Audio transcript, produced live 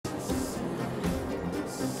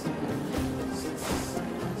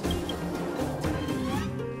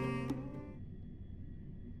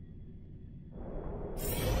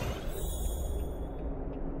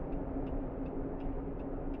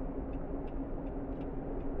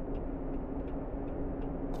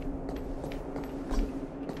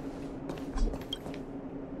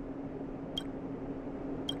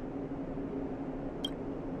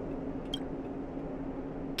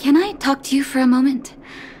talk to you for a moment?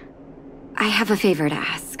 I have a favor to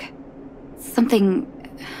ask. Something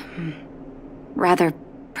rather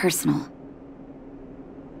personal.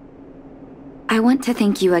 I want to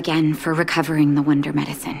thank you again for recovering the Wonder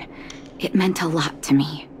Medicine. It meant a lot to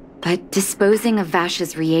me. But disposing of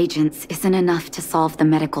Vash's reagents isn't enough to solve the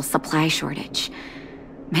medical supply shortage.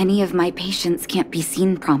 Many of my patients can't be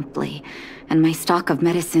seen promptly, and my stock of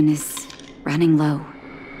medicine is running low.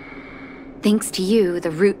 Thanks to you,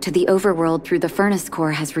 the route to the overworld through the furnace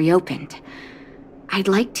core has reopened. I'd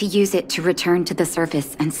like to use it to return to the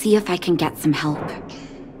surface and see if I can get some help.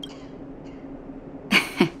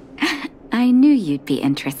 I knew you'd be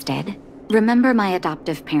interested. Remember my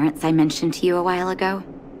adoptive parents I mentioned to you a while ago?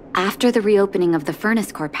 After the reopening of the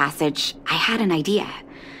furnace core passage, I had an idea.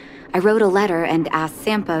 I wrote a letter and asked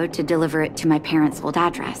Sampo to deliver it to my parents' old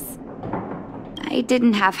address. I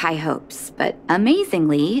didn't have high hopes, but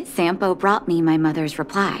amazingly, Sampo brought me my mother's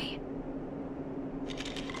reply.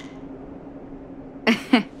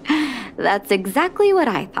 That's exactly what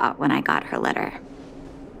I thought when I got her letter.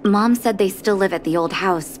 Mom said they still live at the old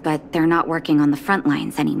house, but they're not working on the front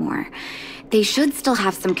lines anymore. They should still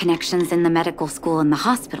have some connections in the medical school and the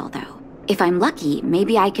hospital, though. If I'm lucky,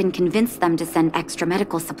 maybe I can convince them to send extra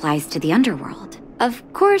medical supplies to the underworld.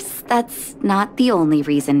 Of course, that's not the only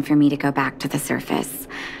reason for me to go back to the surface.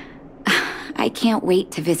 I can't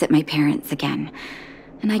wait to visit my parents again,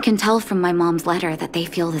 and I can tell from my mom's letter that they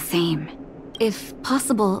feel the same. If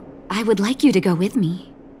possible, I would like you to go with me.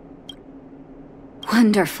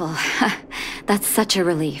 Wonderful. That's such a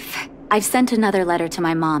relief. I've sent another letter to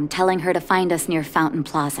my mom telling her to find us near Fountain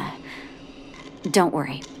Plaza. Don't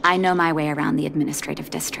worry, I know my way around the administrative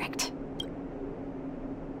district.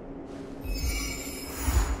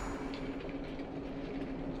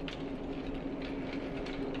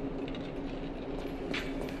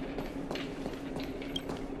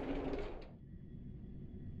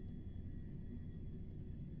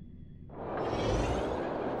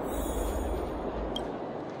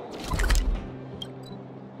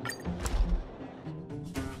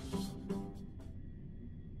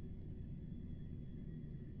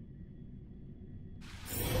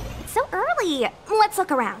 So early. Let's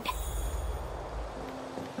look around.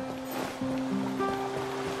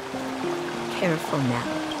 Careful now.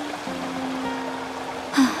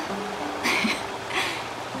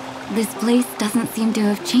 This place doesn't seem to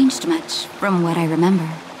have changed much from what I remember.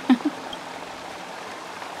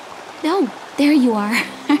 Oh, there you are.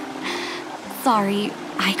 Sorry,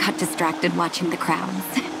 I got distracted watching the crowds.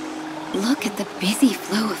 Look at the busy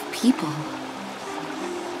flow of people.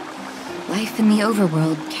 Life in the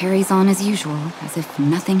overworld carries on as usual, as if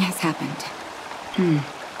nothing has happened.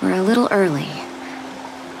 We're a little early.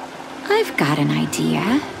 I've got an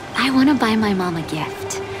idea. I want to buy my mom a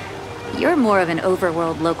gift. You're more of an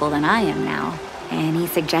overworld local than I am now. Any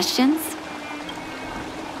suggestions?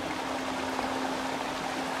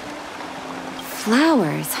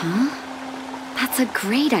 Flowers, huh? That's a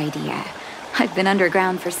great idea. I've been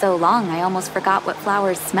underground for so long, I almost forgot what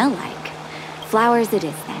flowers smell like. Flowers it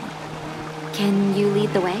is, then. Can you lead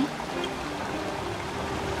the way?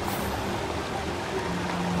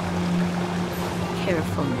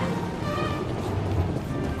 Careful now.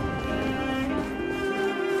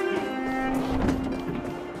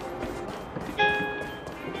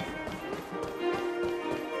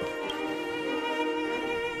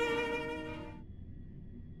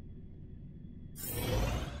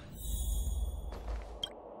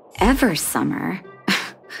 Eversummer?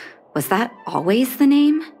 Was that always the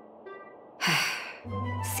name?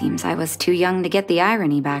 Seems I was too young to get the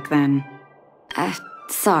irony back then.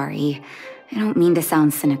 Sorry. I don't mean to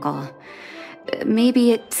sound cynical.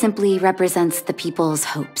 Maybe it simply represents the people's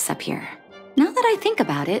hopes up here. Now that I think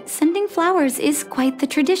about it, sending flowers is quite the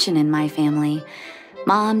tradition in my family.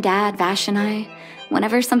 Mom, Dad, Vash, and I,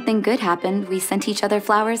 whenever something good happened, we sent each other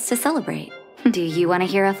flowers to celebrate. Do you want to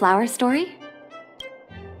hear a flower story?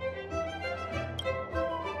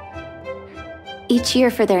 Each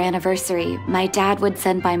year for their anniversary, my dad would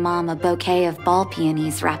send my mom a bouquet of ball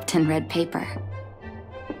peonies wrapped in red paper.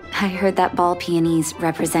 I heard that ball peonies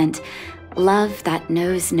represent love that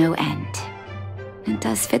knows no end. It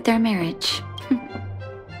does fit their marriage.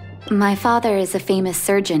 My father is a famous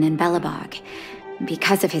surgeon in Belobog.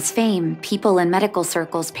 Because of his fame, people in medical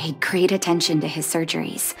circles paid great attention to his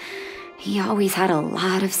surgeries. He always had a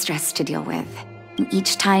lot of stress to deal with.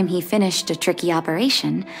 Each time he finished a tricky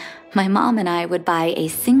operation, my mom and I would buy a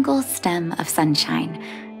single stem of sunshine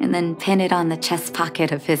and then pin it on the chest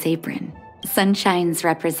pocket of his apron. Sunshines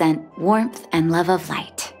represent warmth and love of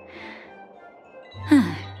light.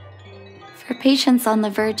 For patients on the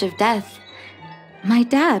verge of death, My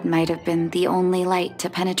dad might have been the only light to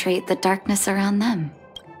penetrate the darkness around them.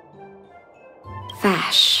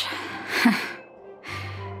 Vash.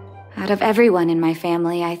 Out of everyone in my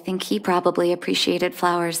family, I think he probably appreciated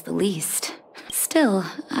flowers the least. Still,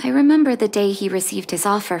 I remember the day he received his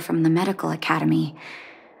offer from the medical academy.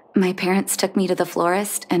 My parents took me to the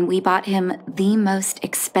florist, and we bought him the most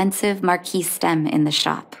expensive marquise stem in the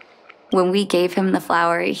shop. When we gave him the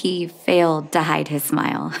flower, he failed to hide his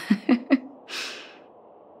smile.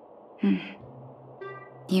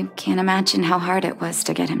 You can't imagine how hard it was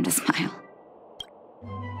to get him to smile.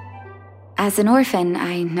 As an orphan,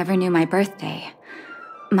 I never knew my birthday.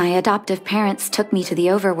 My adoptive parents took me to the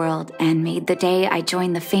overworld and made the day I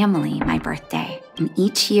joined the family my birthday. And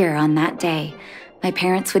each year on that day, my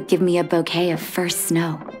parents would give me a bouquet of first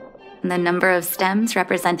snow. And the number of stems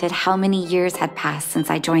represented how many years had passed since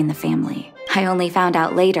I joined the family. I only found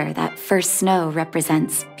out later that first snow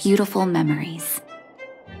represents beautiful memories.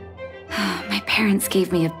 My parents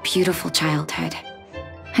gave me a beautiful childhood,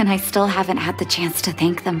 and I still haven't had the chance to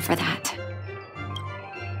thank them for that.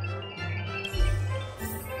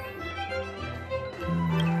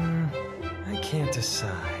 I can't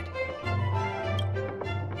decide.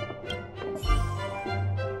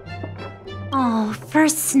 Oh,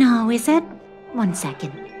 first snow, is it? 1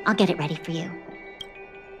 second. I'll get it ready for you.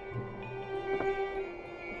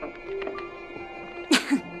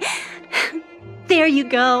 There you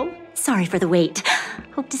go. Sorry for the wait.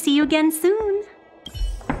 Hope to see you again soon.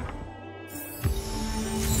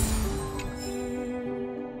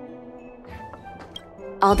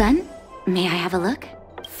 All done? May I have a look?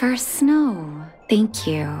 First snow. Thank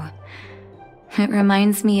you. It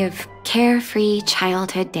reminds me of carefree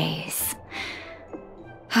childhood days.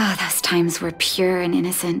 Oh, those times were pure and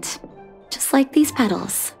innocent. Just like these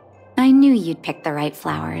petals. I knew you'd pick the right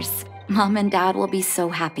flowers. Mom and Dad will be so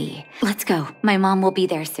happy. Let's go. My mom will be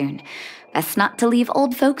there soon. Best not to leave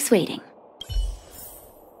old folks waiting.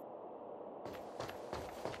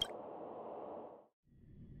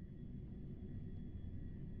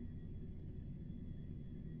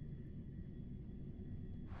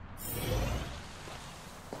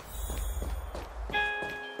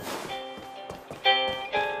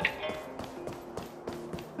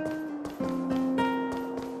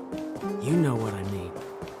 You know what I mean.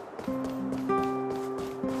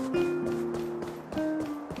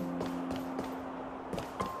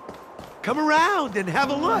 Come around and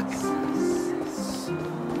have a look.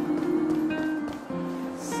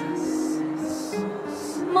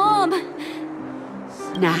 Mom!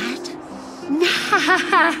 Nat?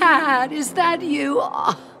 Nat, is that you?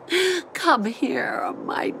 Oh, come here,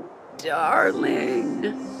 my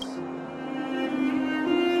darling.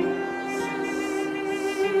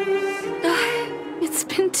 It's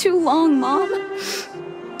been too long, Mom.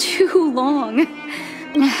 Too long.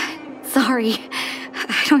 Sorry.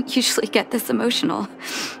 I don't usually get this emotional.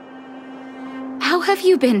 How have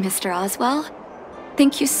you been, Mr. Oswell?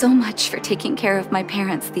 Thank you so much for taking care of my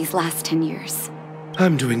parents these last 10 years.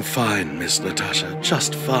 I'm doing fine, Miss Natasha,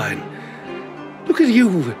 just fine. Look at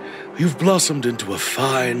you. You've blossomed into a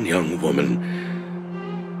fine young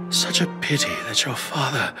woman. Such a pity that your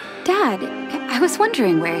father... Dad, I was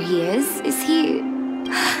wondering where he is. Is he...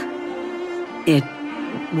 It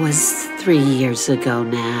was 3 years ago,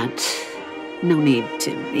 Nat. No need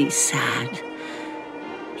to be sad.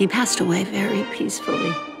 He passed away very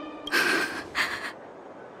peacefully.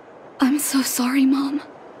 I'm so sorry, Mom.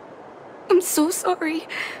 I'm so sorry.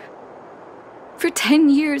 For 10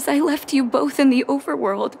 years, I left you both in the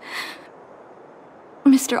overworld.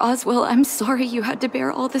 Mr. Oswell, I'm sorry you had to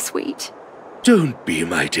bear all this weight. Don't be,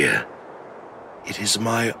 my dear. It is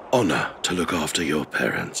my honor to look after your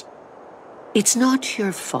parents. It's not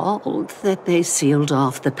your fault that they sealed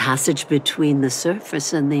off the passage between the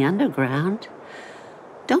surface and the underground.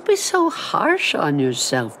 Don't be so harsh on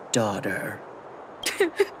yourself, daughter.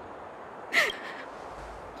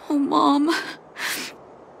 Oh, Mom.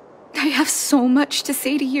 I have so much to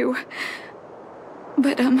say to you.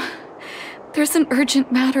 But, there's an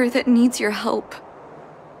urgent matter that needs your help.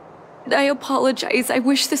 I apologize. I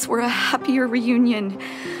wish this were a happier reunion.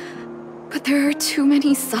 But there are too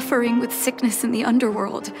many suffering with sickness in the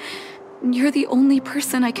underworld. You're the only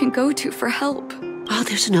person I can go to for help. Oh,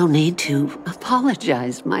 there's no need to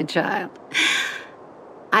apologize, my child.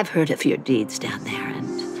 I've heard of your deeds down there,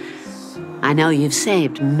 and I know you've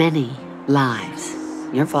saved many lives.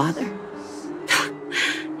 Your father?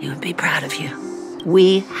 He would be proud of you.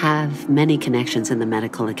 We have many connections in the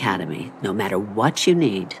medical academy. No matter what you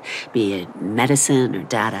need, be it medicine or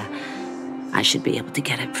data, I should be able to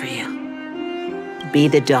get it for you. Be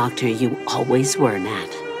the doctor you always were, Nat.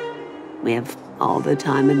 We have all the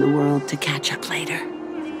time in the world to catch up later.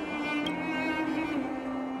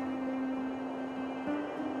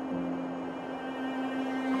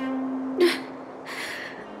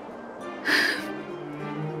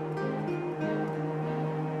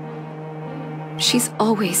 She's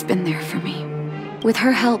always been there for me. With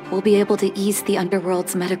her help, we'll be able to ease the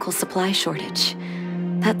Underworld's medical supply shortage.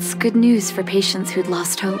 That's good news for patients who'd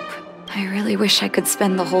lost hope. I really wish I could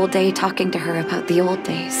spend the whole day talking to her about the old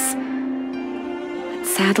days. But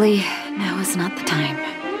sadly, now is not the time.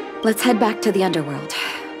 Let's head back to the Underworld.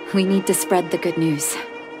 We need to spread the good news.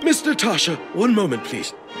 Miss Natasha, one moment,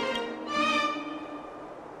 please.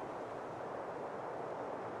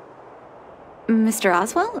 Mr.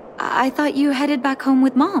 Oswell? I thought you headed back home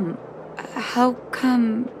with Mom. How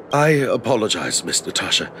come... I apologize, Miss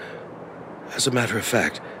Natasha. As a matter of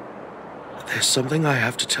fact, there's something I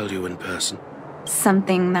have to tell you in person.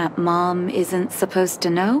 Something that Mom isn't supposed to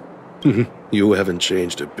know? You haven't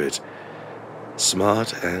changed a bit.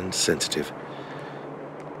 Smart and sensitive.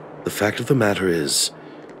 The fact of the matter is,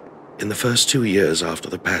 in the first 2 years after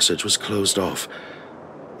the passage was closed off,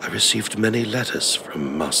 I received many letters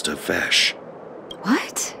from Master Vash.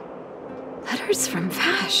 What? Letters from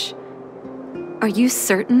Vash? Are you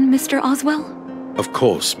certain, Mr. Oswell? Of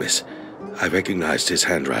course, miss. I recognized his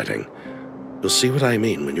handwriting. You'll see what I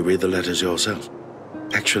mean when you read the letters yourself.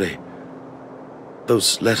 Actually,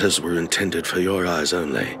 those letters were intended for your eyes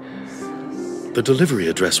only. The delivery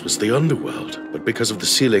address was the Underworld, but because of the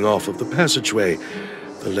sealing off of the passageway,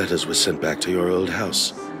 the letters were sent back to your old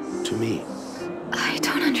house, to me. I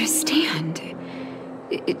don't understand.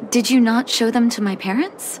 Did you not show them to my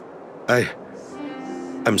parents?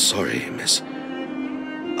 I'm sorry, miss.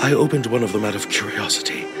 I opened one of them out of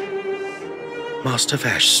curiosity. Master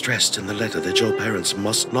Vash stressed in the letter that your parents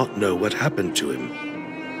must not know what happened to him.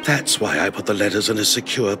 That's why I put the letters in a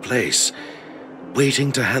secure place,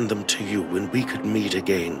 waiting to hand them to you when we could meet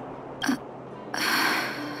again.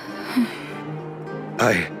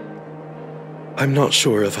 I'm not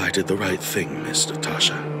sure if I did the right thing, Miss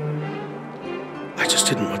Natasha. I just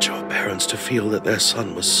didn't want your parents to feel that their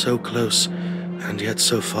son was so close and yet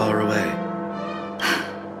so far away.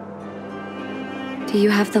 Do you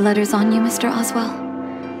have the letters on you, Mr. Oswell?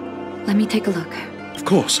 Let me take a look. Of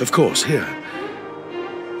course, here.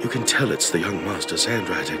 You can tell it's the young master's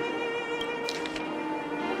handwriting.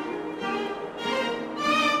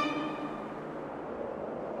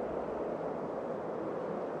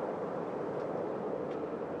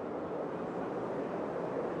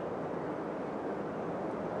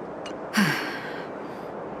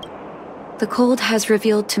 The cold has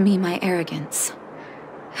revealed to me my arrogance.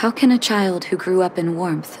 How can a child who grew up in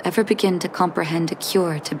warmth ever begin to comprehend a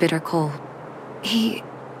cure to bitter cold?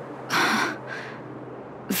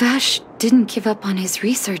 Vash didn't give up on his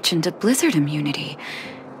research into blizzard immunity,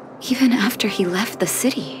 even after he left the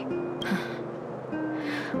city.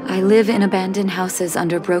 I live in abandoned houses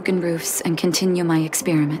under broken roofs and continue my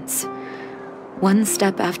experiments. One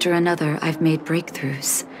step after another, I've made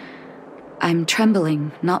breakthroughs. I'm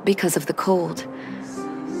trembling, not because of the cold,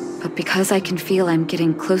 but because I can feel I'm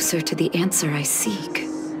getting closer to the answer I seek.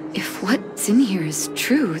 If what's in here is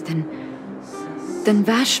true, then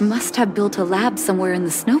Vash must have built a lab somewhere in the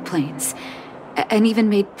snow plains, and even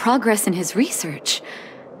made progress in his research.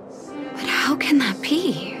 But how can that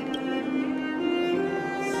be?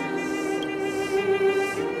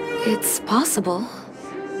 It's possible.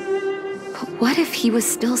 But what if he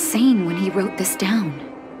was still sane when he wrote this down?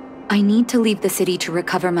 I need to leave the city to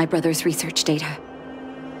recover my brother's research data.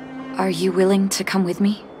 Are you willing to come with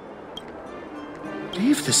me?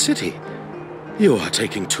 Leave the city? You are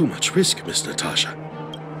taking too much risk, Miss Natasha.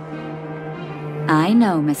 I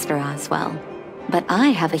know, Mr. Oswell. But I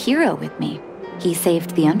have a hero with me. He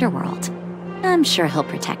saved the Underworld. I'm sure he'll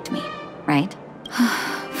protect me, right?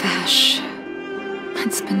 Vash.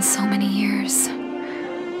 It's been so many years.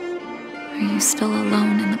 Are you still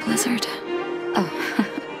alone in the blizzard? Oh.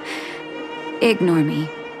 Ignore me.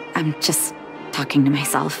 I'm just talking to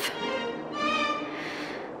myself.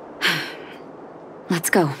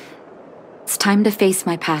 Let's go. It's time to face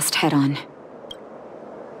my past head-on.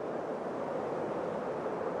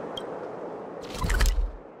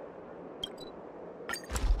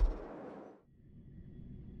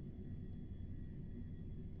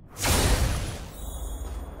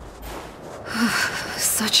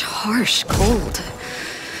 Such harsh cold.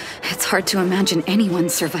 It's hard to imagine anyone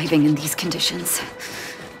surviving in these conditions.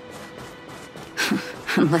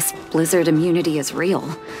 Unless blizzard immunity is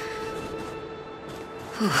real.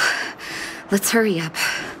 Let's hurry up.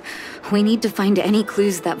 We need to find any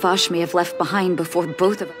clues that Vash may have left behind before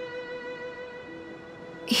both of us...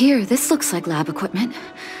 Here, this looks like lab equipment.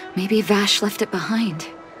 Maybe Vash left it behind.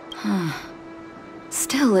 Huh.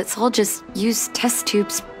 Still, it's all just used test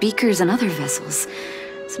tubes, beakers, and other vessels.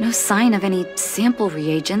 There's no sign of any sample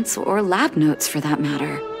reagents or lab notes for that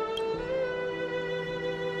matter.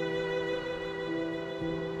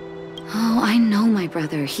 Oh, I know my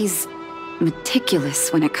brother. He's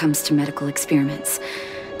meticulous when it comes to medical experiments.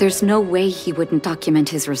 There's no way he wouldn't document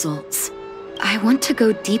his results. I want to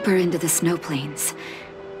go deeper into the snow plains.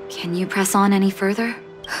 Can you press on any further?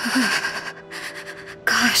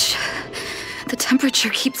 Gosh, the temperature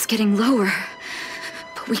keeps getting lower,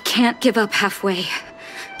 but we can't give up halfway.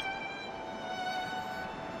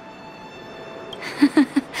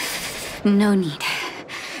 No need.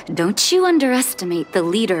 Don't you underestimate the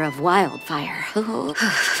leader of Wildfire.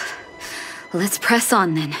 Let's press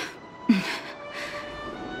on then.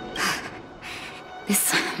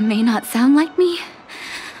 This may not sound like me,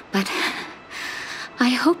 but I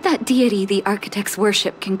hope that deity the architects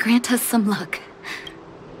worship can grant us some luck.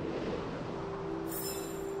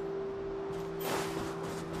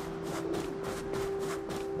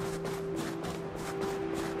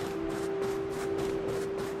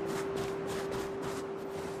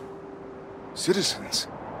 Citizens?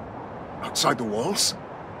 Outside the walls?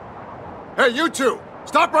 Hey, you two!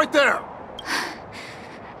 Stop right there!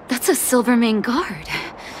 That's a Silvermane guard.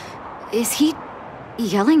 Is he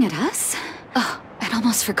yelling at us? Oh, I'd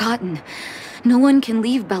almost forgotten. No one can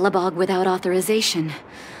leave Belobog without authorization.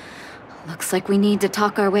 Looks like we need to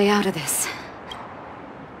talk our way out of this.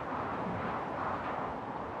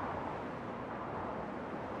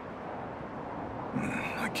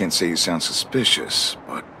 I can't say you sound suspicious,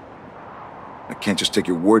 but I can't just take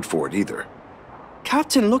your word for it either.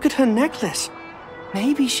 Captain, look at her necklace.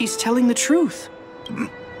 Maybe she's telling the truth.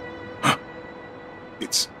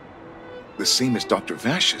 It's the same as Dr.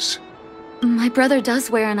 Vash's. My brother does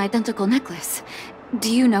wear an identical necklace.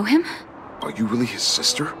 Do you know him? Are you really his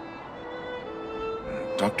sister?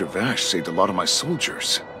 Dr. Vash saved a lot of my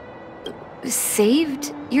soldiers.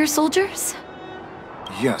 Saved your soldiers?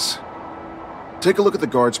 Yes. Take a look at the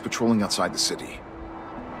guards patrolling outside the city.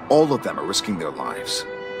 All of them are risking their lives,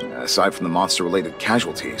 aside from the monster-related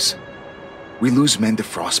casualties. We lose men to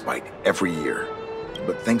frostbite every year,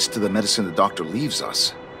 but thanks to the medicine the doctor leaves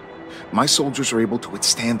us, my soldiers are able to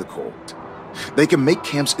withstand the cold. They can make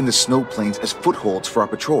camps in the snow plains as footholds for our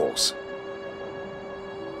patrols.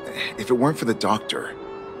 If it weren't for the doctor,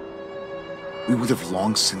 we would have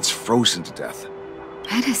long since frozen to death.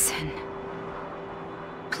 Medicine.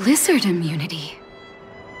 Blizzard immunity.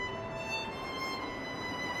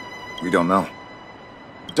 We don't know.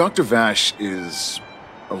 Dr. Vash is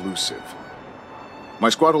elusive. My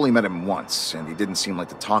squad only met him once, and he didn't seem like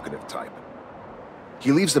the talkative type.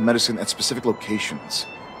 He leaves the medicine at specific locations,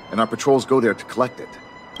 and our patrols go there to collect it.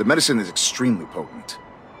 The medicine is extremely potent.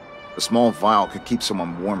 A small vial could keep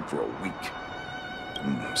someone warm for a week.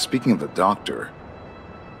 Speaking of the doctor,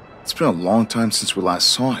 it's been a long time since we last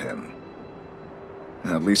saw him.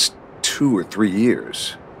 At least 2 or 3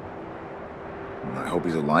 years. I hope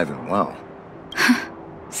he's alive and well.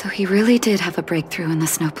 So he really did have a breakthrough in the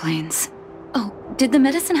snow plains. Oh, did the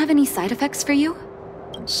medicine have any side effects for you?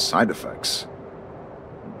 Side effects?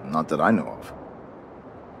 Not that I know of.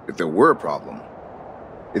 If there were a problem,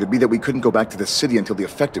 it'd be that we couldn't go back to the city until the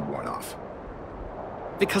effect had worn off.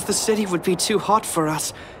 Because the city would be too hot for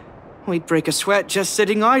us. We'd break a sweat just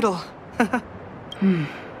sitting idle.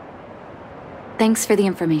 Thanks for the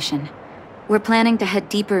information. We're planning to head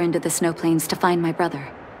deeper into the snow plains to find my brother.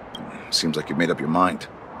 Seems like you've made up your mind.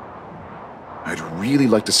 I'd really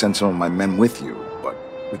like to send some of my men with you, but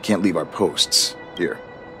we can't leave our posts. Here,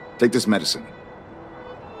 take this medicine.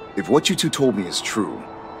 If what you two told me is true,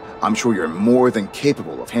 I'm sure you're more than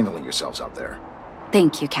capable of handling yourselves out there.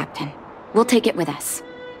 Thank you, Captain. We'll take it with us.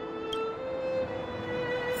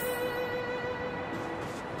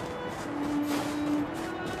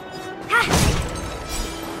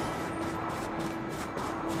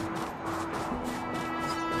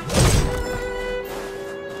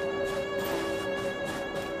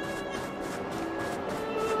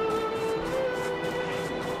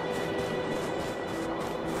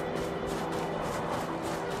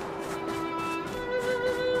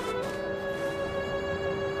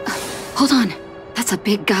 Hold on. That's a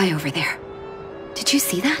big guy over there. Did you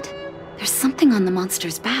see that? There's something on the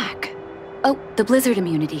monster's back. Oh, the blizzard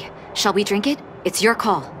immunity. Shall we drink it? It's your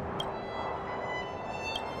call.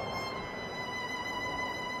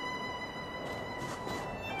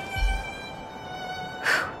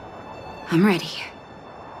 I'm ready.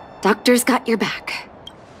 Doctor's got your back.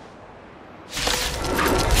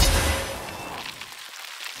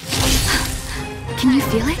 Can you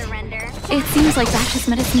feel it? It seems like Vash's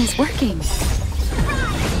medicine is working.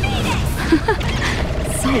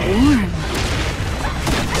 So warm.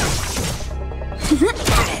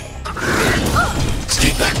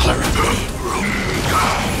 Stay back, Clara.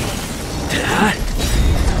 Dad?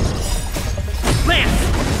 Lance!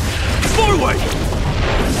 Forward!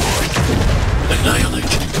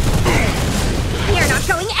 Annihilate. You're not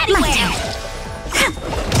going anywhere!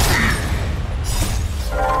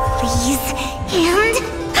 Please, and...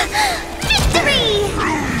 victory!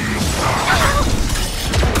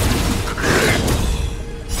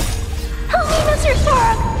 Help me, Mr.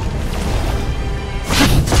 Storm!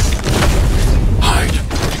 Hide.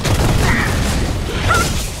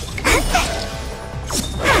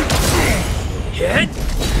 Hit!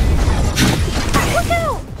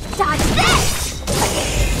 Woohoo! Dodge this!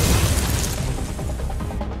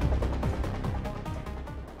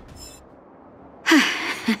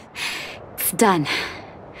 It's done.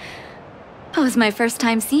 Oh, it was my first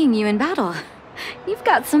time seeing you in battle. You've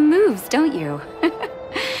got some moves, don't you?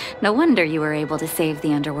 No wonder you were able to save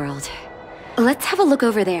the underworld. Let's have a look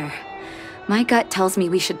over there. My gut tells me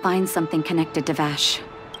we should find something connected to Vash.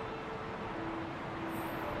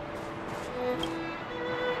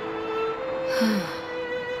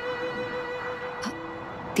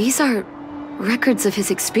 These are records of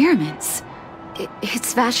his experiments.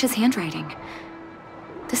 It's Vash's handwriting.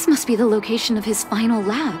 This must be the location of his final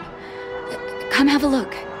lab. Come have a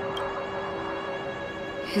look.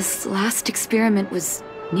 His last experiment was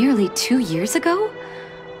nearly 2 years ago?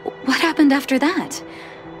 What happened after that?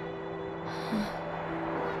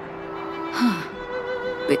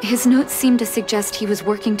 His notes seem to suggest he was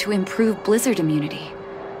working to improve blizzard immunity.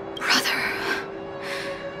 Brother,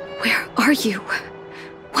 where are you?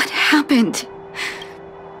 What happened?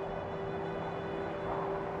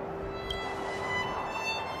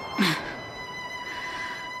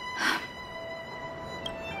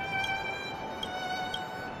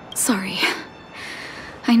 Sorry.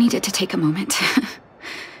 I needed to take a moment.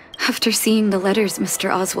 After seeing the letters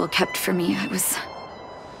Mr. Oswald kept for me, I was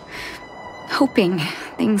hoping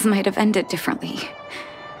things might have ended differently.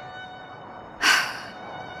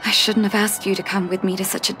 I shouldn't have asked you to come with me to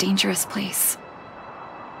such a dangerous place.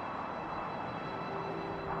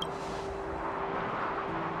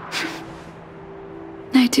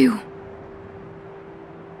 I do.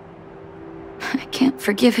 I can't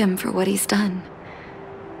forgive him for what he's done.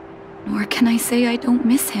 Nor can I say I don't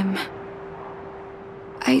miss him.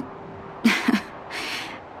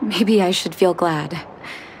 Maybe I should feel glad.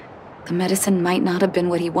 The medicine might not have been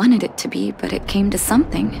what he wanted it to be, but it came to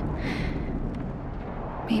something.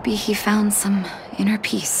 Maybe he found some inner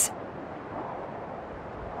peace.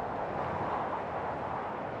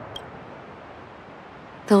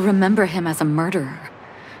 They'll remember him as a murderer,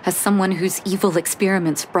 as someone whose evil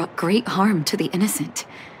experiments brought great harm to the innocent.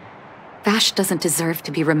 Vash doesn't deserve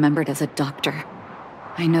to be remembered as a doctor.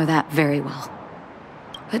 I know that very well.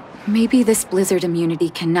 But maybe this blizzard immunity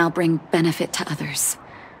can now bring benefit to others,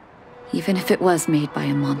 even if it was made by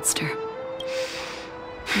a monster.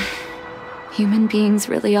 Human beings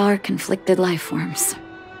really are conflicted life forms.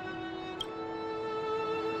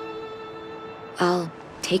 I'll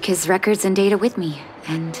take his records and data with me,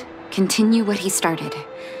 and continue what he started.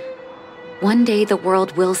 One day the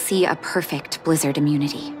world will see a perfect blizzard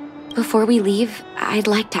immunity. Before we leave, I'd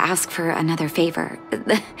like to ask for another favor.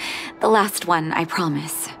 The last one, I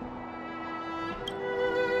promise.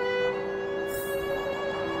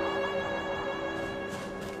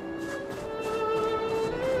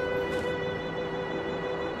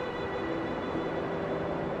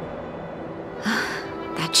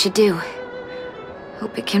 That should do.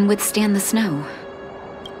 Hope it can withstand the snow.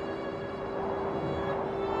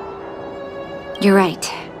 You're right.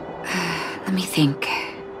 Let me think.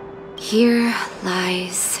 Here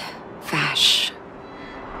lies Vash.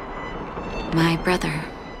 My brother.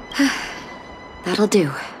 That'll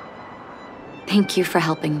do. Thank you for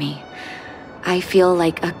helping me. I feel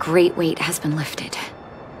like a great weight has been lifted.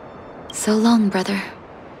 So long, brother.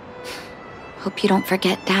 Hope you don't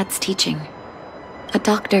forget Dad's teaching. A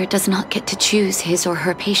doctor does not get to choose his or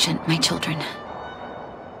her patient, my children.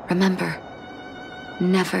 Remember,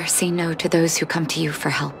 never say no to those who come to you for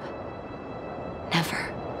help.